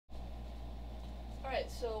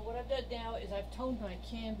Alright, so what I've done now is I've toned my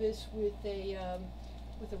canvas with a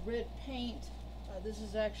red paint. This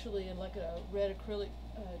is actually like a red acrylic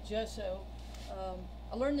gesso.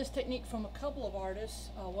 I learned this technique from a couple of artists.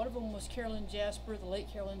 One of them was Carolyn Jasper, the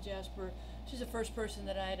late Carolyn Jasper. She's the first person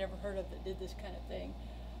that I had ever heard of that did this kind of thing.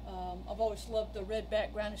 I've always loved the red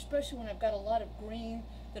background, especially when I've got a lot of green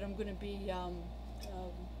that I'm going to be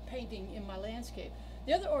painting in my landscape.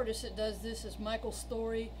 The other artist that does this is Michael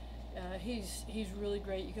Story. He's really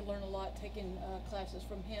great. You can learn a lot taking classes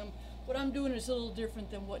from him. What I'm doing is a little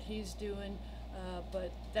different than what he's doing,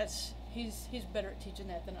 but he's better at teaching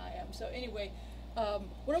that than I am. So anyway,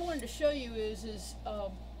 what I wanted to show you is I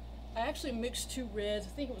actually mixed two reds. I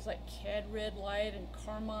think it was like Cad Red Light and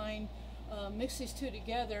Carmine. Mixed these two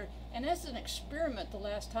together, and as an experiment the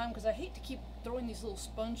last time, because I hate to keep throwing these little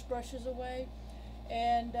sponge brushes away,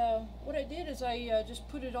 and what I did is I just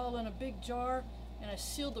put it all in a big jar and I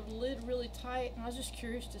sealed the lid really tight, and I was just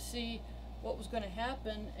curious to see what was going to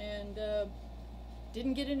happen, and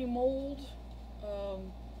didn't get any mold,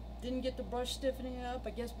 didn't get the brush stiffening up,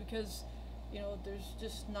 I guess because there's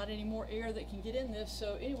just not any more air that can get in this.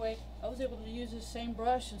 So anyway, I was able to use this same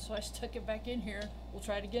brush, and so I stuck it back in here. We'll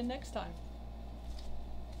try it again next time.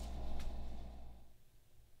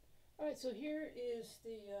 Alright, so here is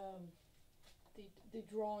the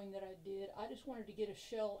drawing that I did. I just wanted to get a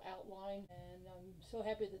shell outline, and I'm so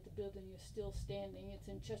happy that the building is still standing. It's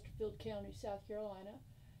in Chesterfield County, South Carolina.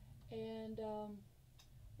 And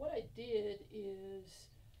what I did is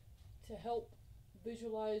to help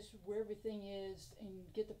visualize where everything is and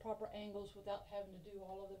get the proper angles without having to do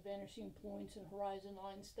all of the vanishing points and horizon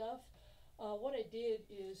line stuff. What I did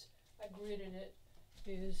is I gridded it.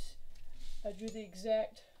 I drew the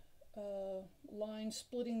exact line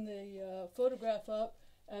splitting the photograph up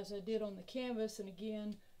as I did on the canvas, and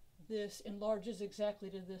again this enlarges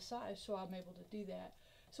exactly to this size, so I'm able to do that.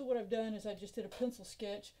 So what I've done is I just did a pencil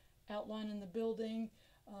sketch outlining the building.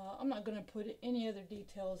 I'm not going to put any other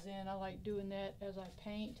details in. I like doing that as I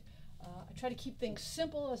paint. I try to keep things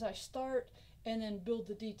simple as I start and then build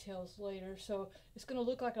the details later. So it's going to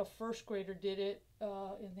look like a first grader did it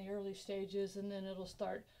in the early stages, and then it'll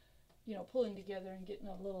start pulling together and getting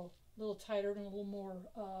a little tighter and a little more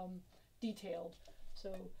detailed.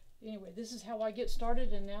 So anyway, this is how I get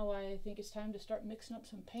started, and now I think it's time to start mixing up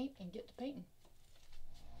some paint and get to painting.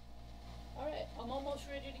 Alright, I'm almost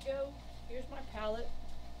ready to go. Here's my palette.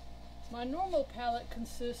 My normal palette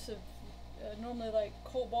consists of normally like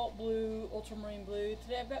cobalt blue, ultramarine blue.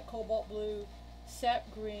 Today I've got cobalt blue,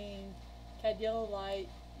 sap green, cad yellow light,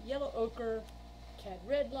 yellow ochre, cad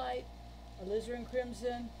red light, alizarin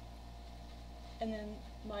crimson, and then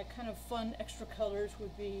my kind of fun extra colors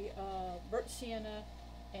would be burnt sienna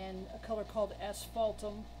and a color called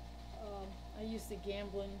asphaltum. I use the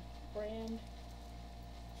Gamblin brand.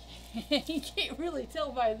 You can't really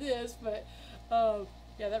tell by this, but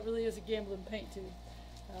yeah, that really is a Gamblin paint tube.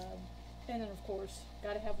 And then of course,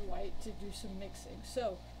 gotta have white to do some mixing.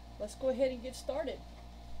 So let's go ahead and get started.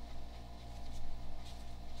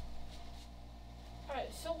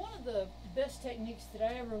 Alright, so one of the best techniques that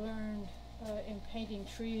I ever learned in painting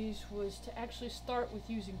trees was to actually start with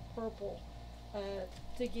using purple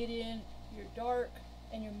to get in your dark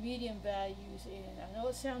and your medium values in. I know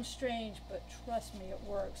it sounds strange, but trust me, it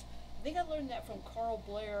works. I think I learned that from Carl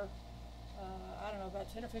Blair, I don't know,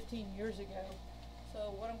 about 10 or 15 years ago.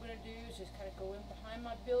 So what I'm going to do is just kind of go in behind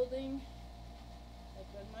my building.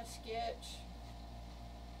 I've done my sketch.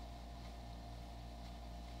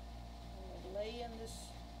 I'm going to lay in this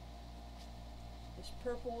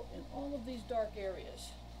purple in all of these dark areas.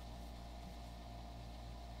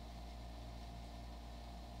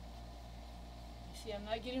 You see, I'm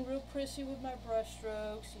not getting real prissy with my brush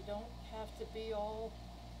strokes. You don't have to be all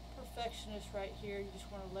perfectionist right here. You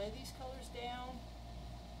just want to lay these colors down.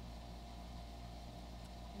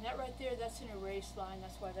 And that right there, that's an erase line.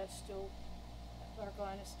 That's why that's still, that dark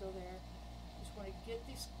line is still there. Just want to get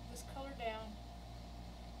this color down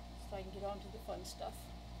so I can get on to the fun stuff.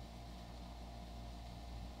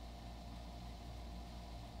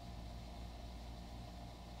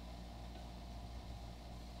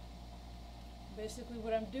 Basically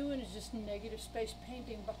what I'm doing is just negative space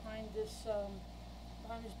painting behind this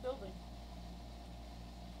building.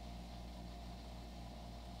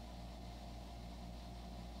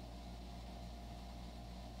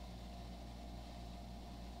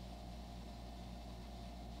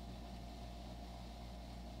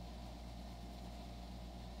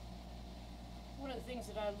 One of the things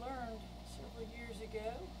that I learned several years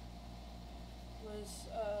ago was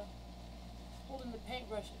holding the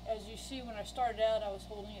paintbrush. As you see, when I started out, I was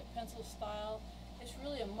holding it pencil style, it's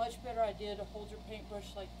really a much better idea to hold your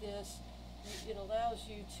paintbrush like this. It allows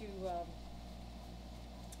you to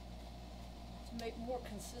make more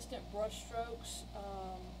consistent brush strokes.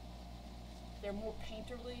 They're more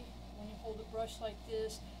painterly when you hold the brush like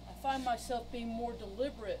this. I find myself being more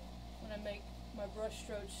deliberate when I make my brush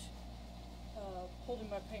strokes, holding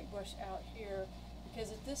my paintbrush out here,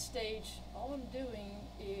 because at this stage all I'm doing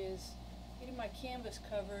is getting my canvas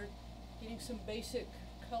covered, getting some basic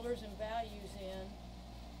colors and values in,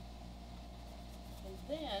 and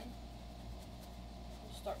then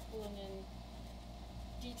we'll start pulling in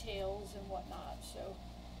details and whatnot. So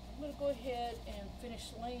I'm going to go ahead and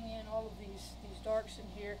finish laying in all of these darks in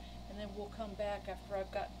here, and then we'll come back after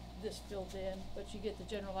I've got this filled in, but you get the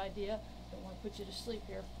general idea. Don't want to put you to sleep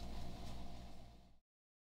here.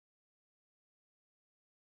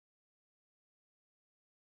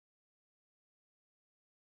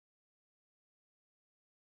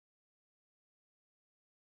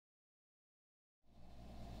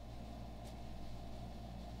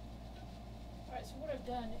 Alright, so what I've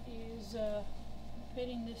done is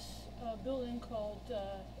painting this building called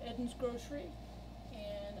Eddins Grocery,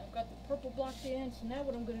 and I've got the purple blocked in. So now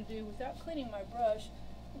what I'm going to do, without cleaning my brush,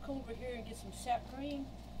 I'll come over here and get some sap green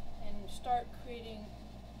and start creating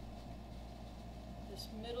this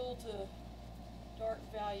middle to dark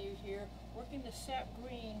value here, working the sap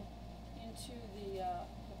green into the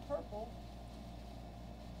purple.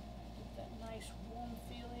 Get that nice warm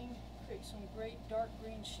feeling, create some great dark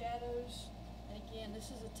green shadows. And again, this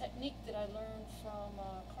is a technique that I learned from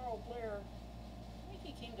Carl Blair. I think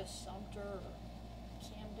he came to Sumter or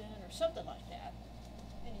Camden or something like that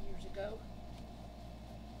many years ago.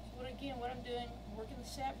 So what I'm doing, I'm working the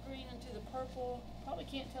sap green into the purple. Probably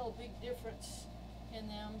can't tell a big difference in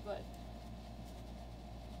them, but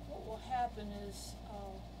what will happen is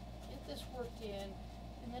I'll get this worked in,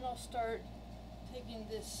 and then I'll start taking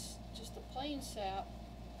this, just the plain sap,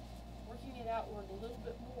 working it outward a little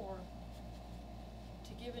bit more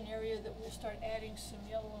to give an area that we'll start adding some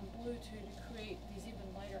yellow and blue to create these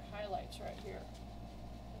even lighter highlights right here.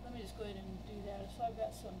 Let me just go ahead and do that. So I've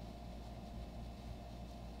got some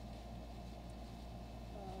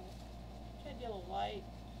red yellow light,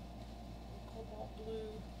 cobalt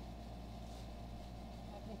blue.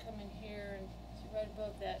 I can come in here and see right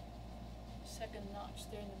above that second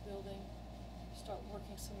notch there in the building, start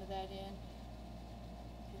working some of that in.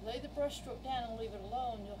 If you lay the brush stroke down and leave it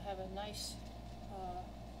alone, you'll have a nice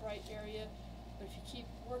bright area, but if you keep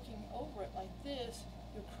working over it like this,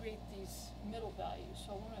 you'll create these middle values.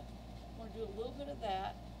 So I want to do a little bit of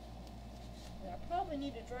that. And I probably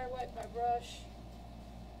need to dry wipe my brush.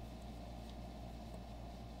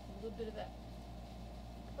 A little bit of that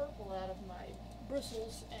purple out of my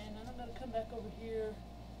bristles, and then I'm going to come back over here,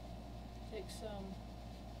 take some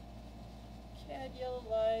cad yellow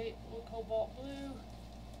light, a little cobalt blue.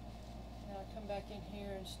 Now I come back in here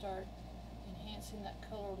and start enhancing that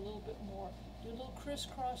color a little bit more. Do a little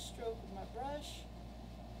crisscross stroke with my brush.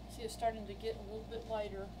 See, it's starting to get a little bit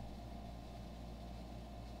lighter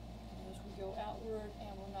as we go outward,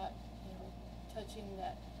 and we're not, touching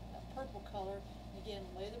that purple color. And again,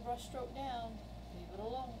 lay the brush stroke down, leave it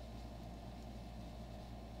alone.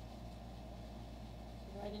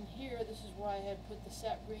 Right in here, this is where I had put the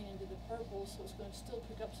sap green into the purple, so it's going to still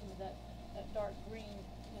pick up some of that dark green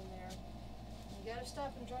in there. You gotta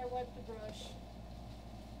stop and dry wipe the brush.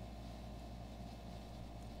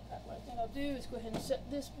 What thing I'll do is go ahead and set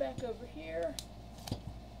this back over here.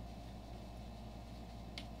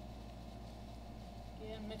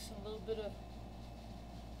 Again, mixing a little bit of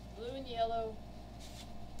blue and yellow.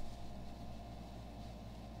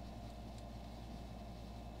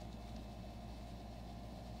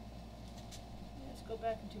 Let's go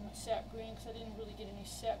back into my sap green, because I didn't really get any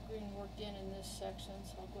sap green worked in this section,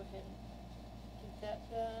 so I'll go ahead and get that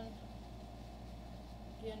done.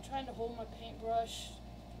 Again, trying to hold my paintbrush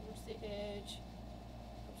towards the edge.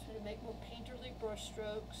 I'm trying to make more painterly brush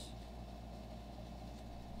strokes.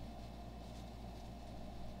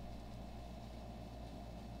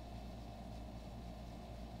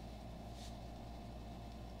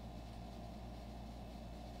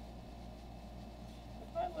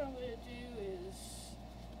 Probably what I'm going to do is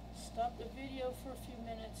stop the video for a few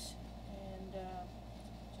minutes and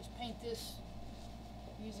just paint this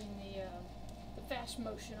using the fast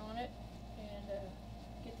motion on it, and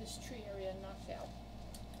get this tree area knocked out,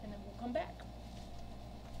 and then we'll come back.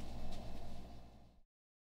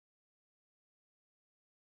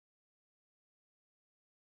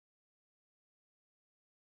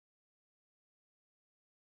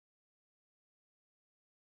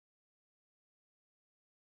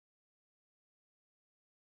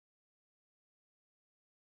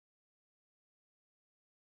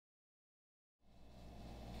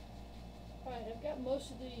 got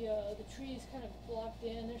most of the trees kind of blocked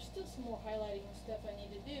in. There's still some more highlighting and stuff I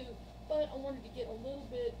need to do, but I wanted to get a little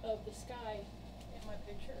bit of the sky in my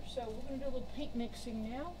picture. So we're going to do a little paint mixing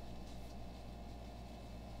now.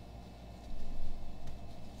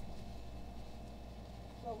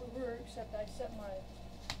 Well, we were, except I set my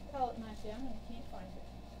palette knife down and I can't find it.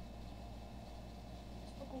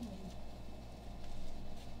 Typical me.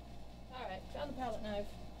 Alright, found the palette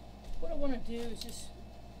knife. What I want to do is just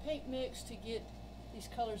paint mix to get these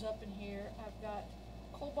colors up in here. I've got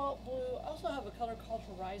cobalt blue. I also have a color called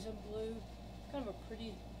horizon blue, kind of a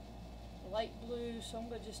pretty light blue, so I'm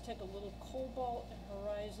going to just take a little cobalt and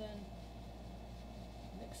horizon,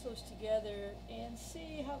 mix those together and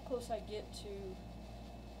see how close I get to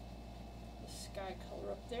the sky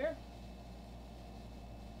color up there.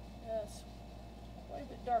 That's quite a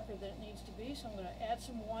bit darker than it needs to be, so I'm going to add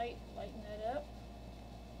some white, lighten that up.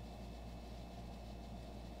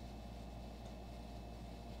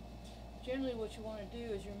 Generally what you want to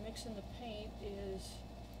do as you're mixing the paint is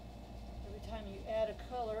every time you add a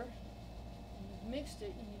color and you've mixed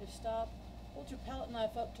it, you need to stop, hold your palette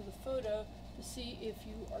knife up to the photo to see if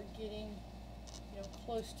you are getting,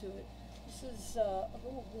 close to it. This is a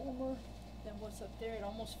little warmer than what's up there. It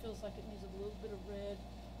almost feels like it needs a little bit of red.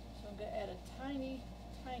 So I'm going to add a tiny,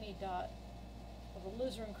 tiny dot of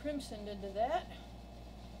alizarin crimson into that.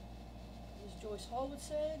 As Joyce Hall would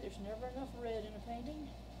say, there's never enough red in a painting.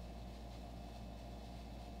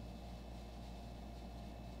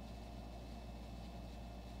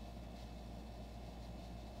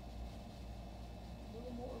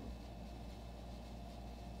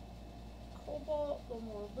 Cobalt, a little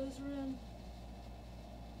more alizarin.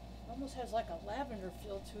 Almost has like a lavender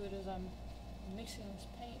feel to it as I'm mixing this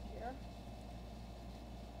paint here.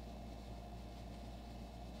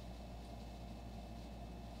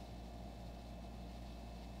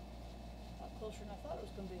 A lot closer than I thought it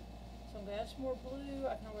was going to be. So I'm going to add some more blue.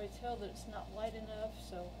 I can already tell that it's not light enough,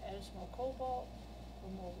 so add some more cobalt, a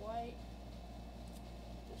little more white.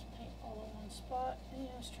 Just paint all in one spot, and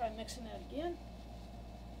let's try mixing that again.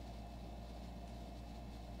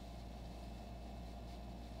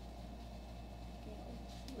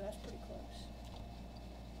 That's pretty close.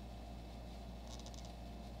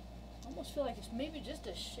 I almost feel like it's maybe just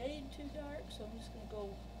a shade too dark, so I'm just going to go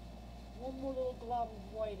one more little glob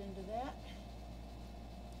of white into that.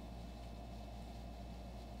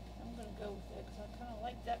 I'm going to go with it because I kind of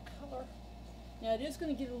like that color. Now it is going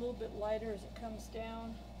to get a little bit lighter as it comes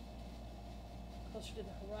down closer to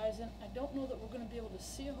the horizon. I don't know that we're going to be able to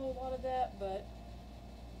see a whole lot of that, but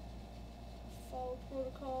follow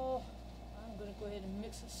protocol. I'm going to go ahead and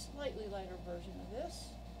mix a slightly lighter version of this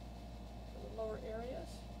for the lower areas.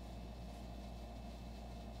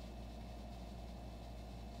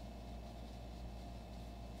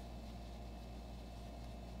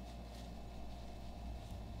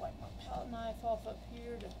 Wipe my palette knife off up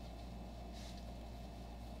here to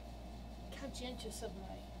conscientious of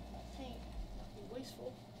my paint, not be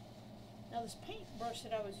wasteful. Now this paint brush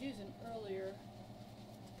that I was using earlier,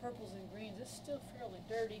 purples and greens, it's still fairly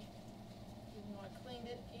dirty. Even though I cleaned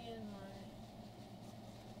it in my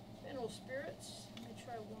mineral spirits. Let me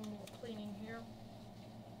try one more cleaning here.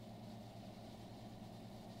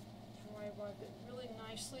 Dry wipe it really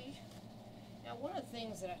nicely. Now one of the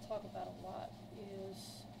things that I talk about a lot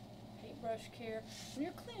is paintbrush care. When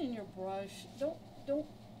you're cleaning your brush, don't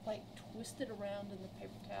like twist it around in the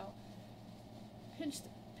paper towel. Pinch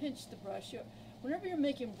the brush. Whenever you're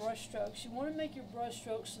making brush strokes, you want to make your brush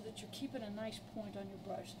strokes so that you're keeping a nice point on your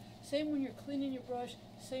brush. Same when you're cleaning your brush,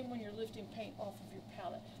 same when you're lifting paint off of your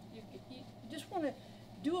palette. You just want to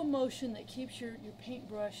do a motion that keeps your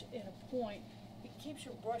paintbrush in a point. It keeps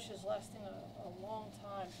your brushes lasting a long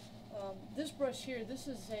time. This brush here, this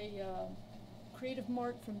is a Creative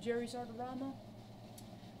Mark from Jerry's Artorama.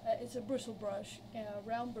 It's a bristle brush, a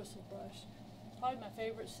round bristle brush. Probably my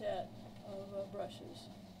favorite set of brushes.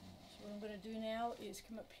 What I'm going to do now is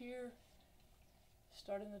come up here,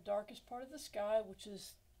 start in the darkest part of the sky, which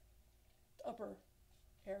is the upper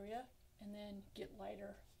area, and then get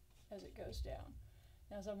lighter as it goes down.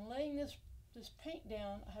 Now as I'm laying this paint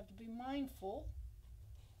down, I have to be mindful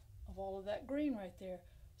of all of that green right there.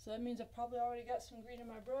 So that means I probably already got some green in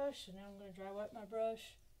my brush, and now I'm going to dry wipe my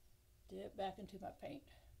brush, dip back into my paint.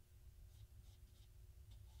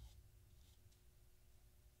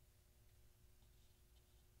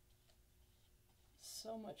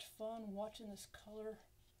 So much fun watching this color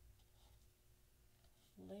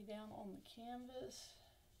lay down on the canvas.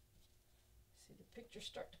 See the picture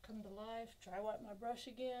start to come to life. Dry wipe my brush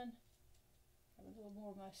again. Have a little more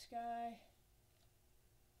of my sky.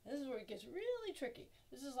 This is where it gets really tricky.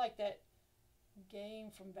 This is like that game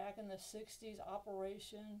from back in the 60s,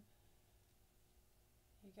 Operation.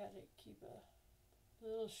 You got to keep a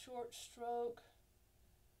little short stroke.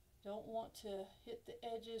 Don't want to hit the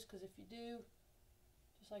edges, because if you do,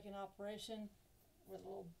 just like in Operation, where the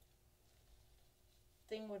little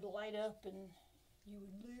thing would light up and you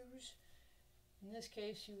would lose. In this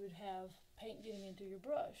case, you would have paint getting into your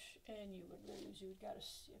brush and you would lose. You have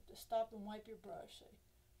to stop and wipe your brush. So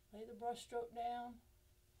lay the brush stroke down,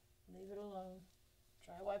 leave it alone.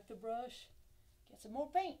 Dry wipe the brush, get some more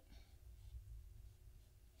paint.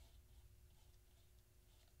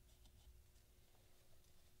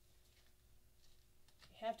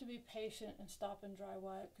 You have to be patient and stop and dry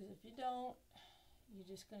wipe, because if you don't, you're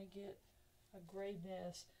just going to get a gray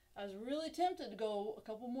mess. I was really tempted to go a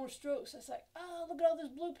couple more strokes. It's like, oh, look at all this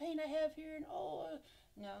blue paint I have here, and oh,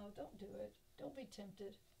 no, don't do it. Don't be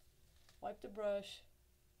tempted. Wipe the brush.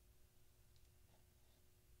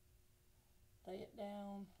 Lay it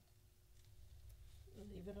down.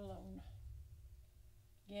 Leave it alone.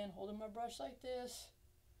 Again, holding my brush like this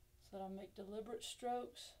so that I make deliberate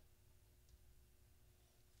strokes.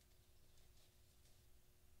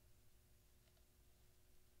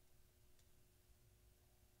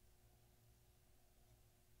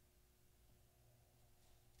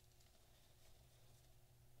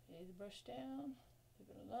 Lay the brush down, leave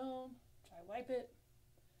it alone, dry wipe it,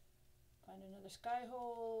 find another sky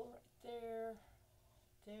hole right there,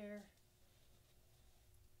 there.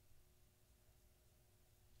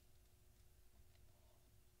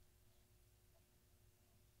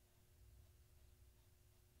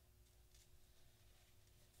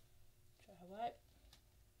 Dry wipe.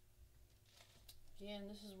 Again,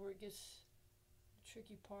 this is where it gets the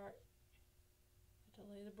tricky part. You have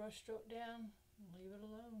to lay the brush stroke down and leave it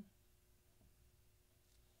alone.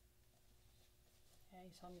 Yeah,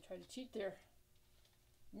 you saw me try to cheat there.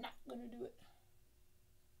 Not gonna do it.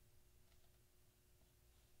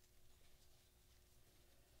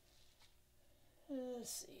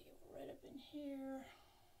 Let's see, right up in here.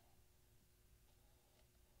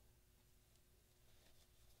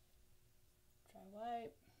 Dry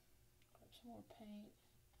wipe, grab some more paint.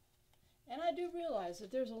 And I do realize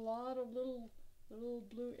that there's a lot of little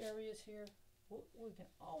blue areas here. We can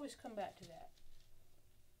always come back to that.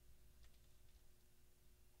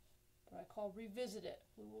 What I call revisit it.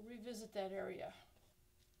 We will revisit that area.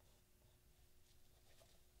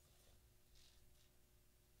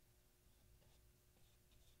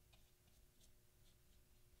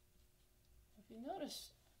 If you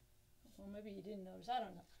notice, well, maybe you didn't notice, I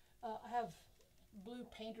don't know. I have blue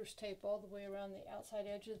painter's tape all the way around the outside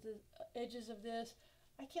edges of this.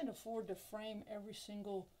 I can't afford to frame every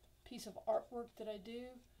single piece of artwork that I do,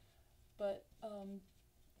 but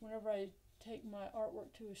whenever I take my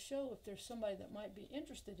artwork to a show, if there's somebody that might be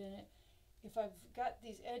interested in it, if I've got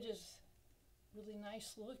these edges really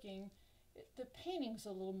nice looking, the painting's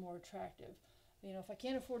a little more attractive. You know, if I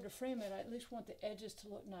can't afford to frame it, I at least want the edges to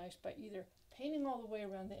look nice by either painting all the way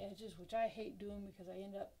around the edges, which I hate doing because I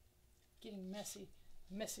end up getting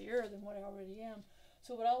messier than what I already am.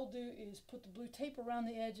 So what I'll do is put the blue tape around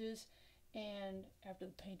the edges, and after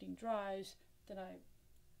the painting dries, then I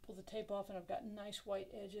pull the tape off and I've got nice white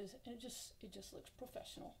edges, and it just looks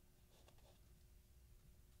professional.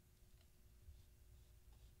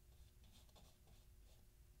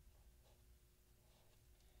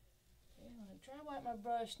 Okay, I'm going to dry wipe my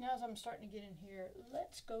brush. Now as I'm starting to get in here,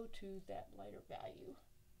 let's go to that lighter value.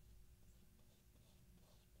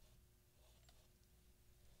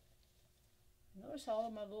 Notice all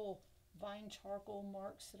of my little vine charcoal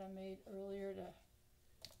marks that I made earlier to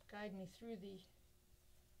guide me through the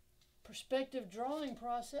perspective drawing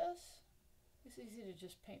process. It's easy to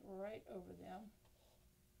just paint right over them.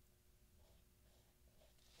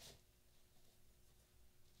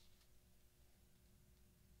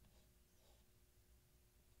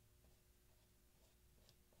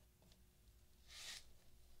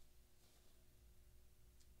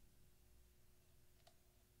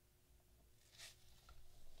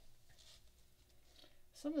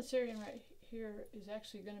 Some of this area right here is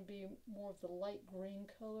actually going to be more of the light green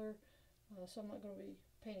color, so I'm not going to be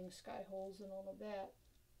painting sky holes and all of that.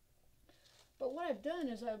 But what I've done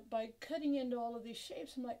is by cutting into all of these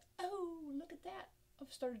shapes, I'm like, oh, look at that.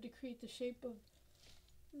 I've started to create the shape of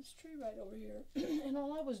this tree right over here. And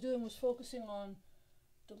all I was doing was focusing on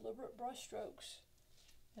deliberate brush strokes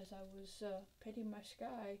as I was painting my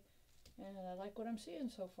sky, and I like what I'm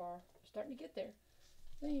seeing so far. I'm starting to get there.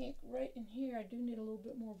 I think right in here I do need a little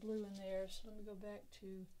bit more blue in there, so let me go back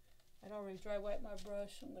to, I'd already dry wiped my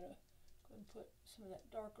brush, so I'm going to go ahead and put some of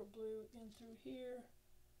that darker blue in through here.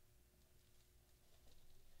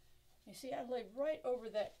 You see, I laid right over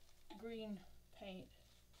that green paint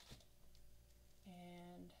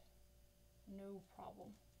and no problem.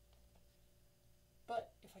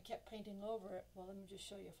 But if I kept painting over it, well, let me just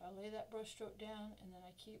show you. If I lay that brush stroke down and then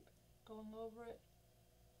I keep going over it,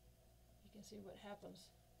 you can see what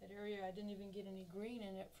happens. That area, I didn't even get any green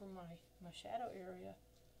in it from my shadow area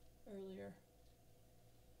earlier.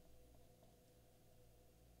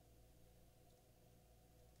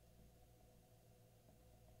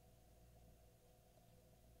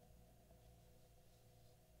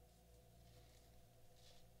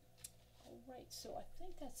 Alright, so I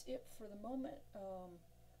think that's it for the moment. I'm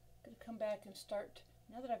going to come back and start.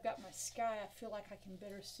 Now that I've got my sky, I feel like I can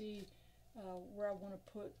better see where I want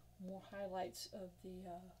to put more highlights of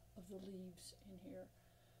the leaves in here.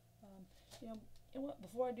 You know what?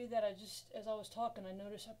 Before I do that, as I was talking, I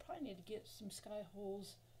noticed I probably need to get some sky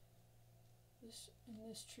holes. In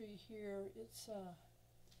this tree here, it's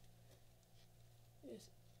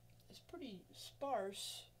pretty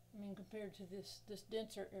sparse. I mean, compared to this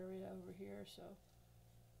denser area over here. So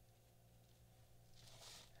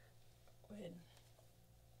go ahead and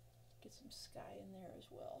get some sky in there as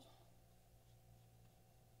well.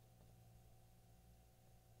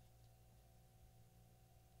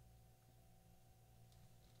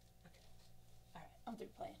 Okay. All right, I'm through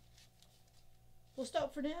playing. We'll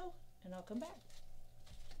stop for now, and I'll come back.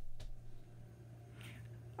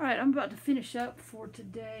 Alright, I'm about to finish up for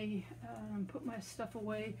today and put my stuff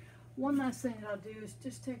away. One last thing that I'll do is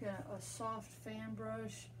just take a soft fan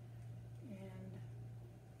brush and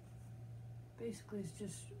basically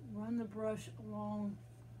just run the brush along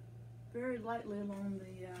very lightly along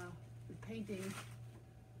the painting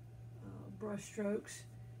brush strokes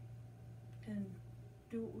and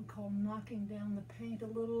do what we call knocking down the paint a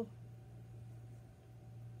little.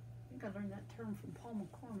 I think I learned that term from Paul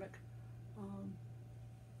McCormick.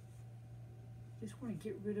 Just want to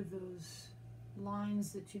get rid of those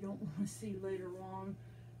lines that you don't want to see later on.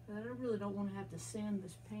 I really don't want to have to sand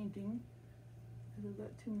this painting because I've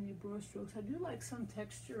got too many brush strokes. I do like some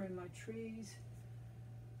texture in my trees,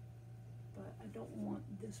 but I don't want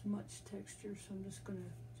this much texture, so I'm just going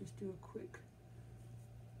to do a quick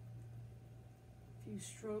few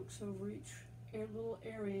strokes over each little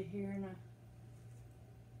area here, and I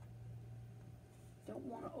don't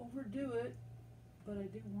want to overdo it, but I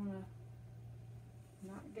do want to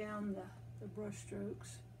knock down the brush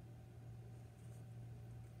strokes.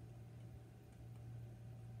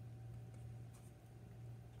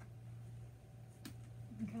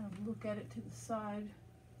 You can kind of look at it to the side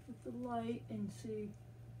with the light and see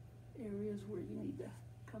areas where you need to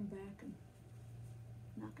come back and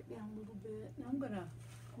knock it down a little bit. Now I'm going to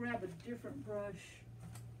grab a different brush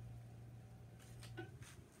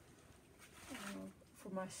for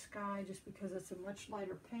my sky, just because it's a much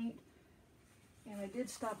lighter paint. And I did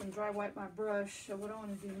stop and dry wipe my brush, so what I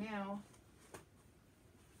want to do now,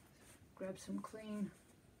 grab some clean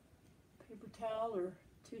paper towel or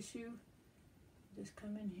tissue, just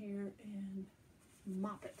come in here and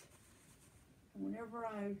mop it. And whenever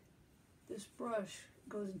this brush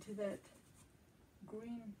goes into that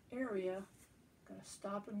green area, gotta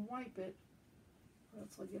stop and wipe it, or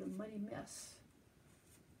else I'll get a muddy mess.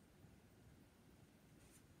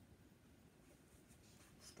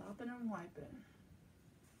 Stopping and wiping.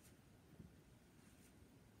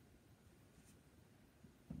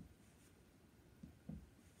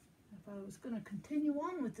 If I was going to continue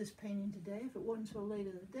on with this painting today, if it wasn't so late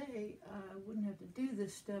in the day, I wouldn't have to do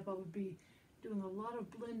this step. I would be doing a lot of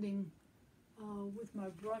blending with my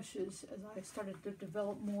brushes as I started to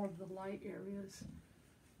develop more of the light areas.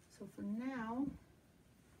 So for now,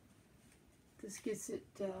 this gets it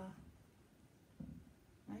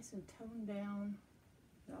nice and toned down.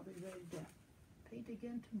 I'll be ready to paint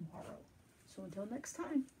again tomorrow. So until next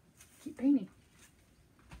time, keep painting.